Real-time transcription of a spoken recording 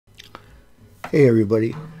Hey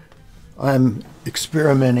everybody, I'm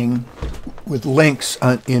experimenting with links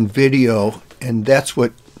in video, and that's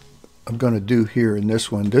what I'm going to do here in this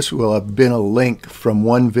one. This will have been a link from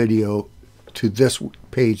one video to this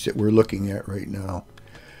page that we're looking at right now.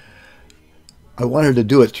 I wanted to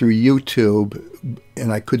do it through YouTube,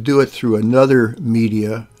 and I could do it through another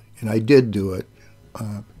media, and I did do it.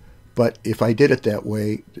 But if I did it that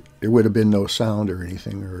way, there would have been no sound or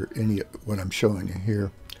anything, or any what I'm showing you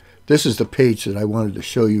here. This is the page that I wanted to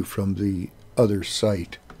show you from the other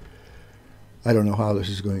site. I don't know how this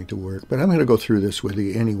is going to work, but I'm going to go through this with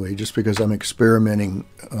you anyway, just because I'm experimenting,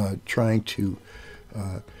 trying to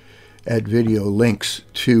add video links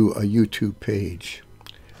to a YouTube page.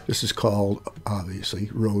 This is called, obviously,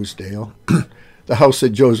 Rosedale, the house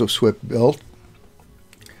that Joseph Swift built.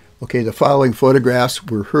 Okay, the following photographs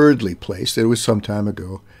were hurriedly placed, it was some time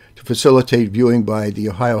ago, to facilitate viewing by the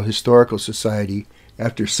Ohio Historical Society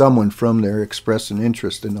after someone from there expressed an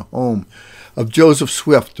interest in the home of Joseph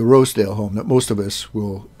Swift, the Rosedale home that most of us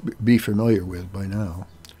will be familiar with by now.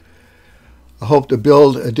 I hope to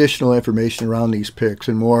build additional information around these pics,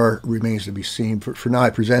 and more remains to be seen. For now, I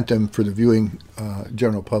present them for the viewing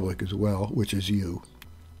general public as well, which is you.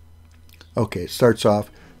 Okay, it starts off.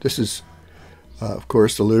 This is, of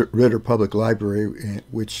course, the Ritter Public Library,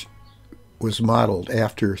 which was modeled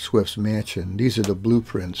after Swift's mansion. These are the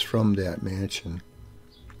blueprints from that mansion.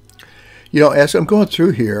 You know, as I'm going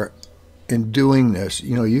through here and doing this,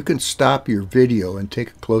 you know, you can stop your video and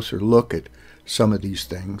take a closer look at some of these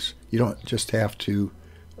things. You don't just have to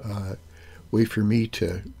wait for me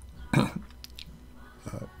to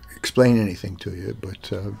explain anything to you,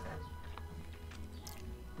 but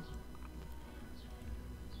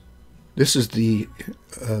this is the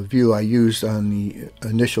view I used on the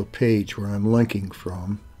initial page where I'm linking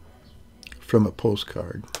from a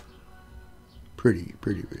postcard. Pretty.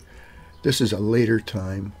 This is a later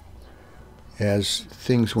time, as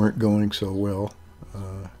things weren't going so well.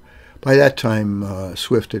 By that time,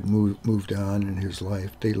 Swift had moved on in his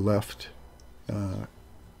life. They left, and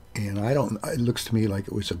it looks to me like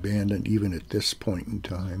it was abandoned even at this point in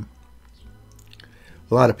time.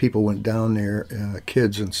 A lot of people went down there,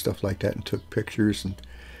 kids and stuff like that, and took pictures and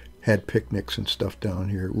had picnics and stuff down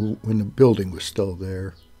here when the building was still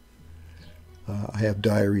there. I have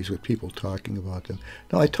diaries with people talking about them.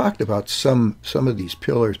 Now, I talked about some of these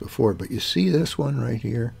pillars before, but you see this one right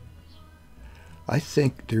here? I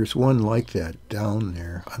think there's one like that down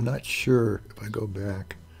there. I'm not sure if I go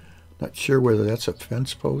back. Not sure whether that's a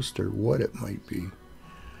fence post or what it might be.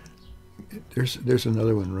 There's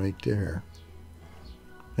another one right there.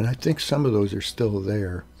 And I think some of those are still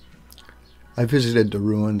there. I visited the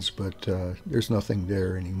ruins, but there's nothing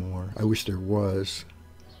there anymore. I wish there was,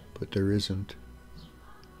 but there isn't.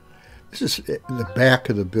 This is the back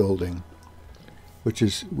of the building, which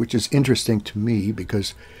is interesting to me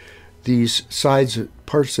because these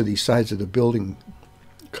parts of these sides of the building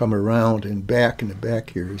come around, and back in the back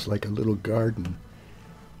here is like a little garden.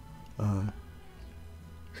 I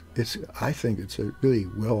think it's a really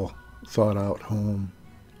well thought out home.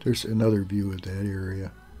 There's another view of that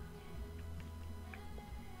area.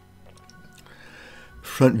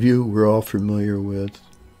 Front view we're all familiar with.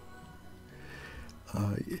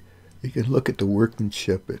 You can look at the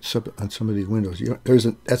workmanship on some of these windows.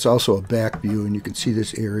 That's also a back view, and you can see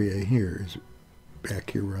this area here is back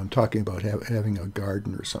here where I'm talking about having a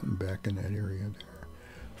garden or something back in that area there.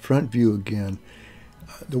 Front view again.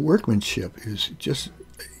 The workmanship is just,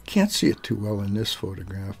 you can't see it too well in this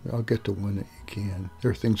photograph. I'll get to one that you can.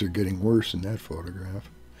 There, things are getting worse in that photograph.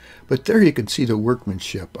 But there you can see the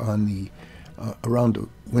workmanship on the around the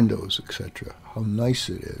windows, etc. How nice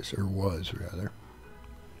it is, or was rather.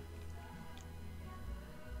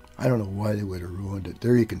 I don't know why they would have ruined it.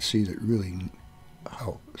 There you can see that really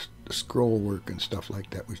how the scroll work and stuff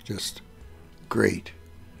like that was just great.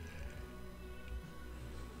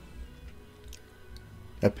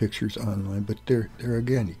 That picture's online, but there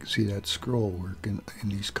again, you can see that scroll work in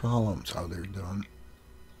these columns, how they're done.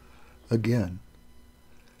 Again,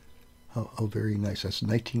 how very nice. That's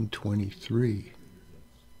 1923.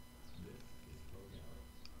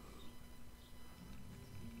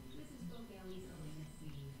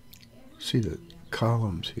 See the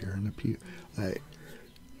columns here, and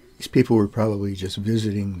these people were probably just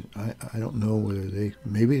visiting. I don't know whether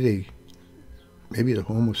maybe the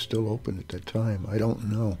home was still open at that time. I don't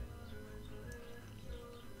know.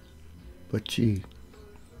 But gee,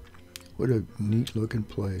 what a neat looking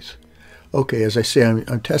place. Okay, as I say,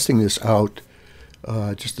 I'm testing this out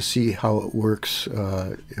just to see how it works.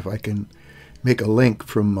 If I can make a link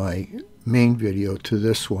from my main video to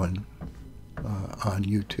this one on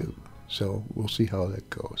YouTube. So we'll see how that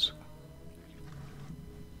goes.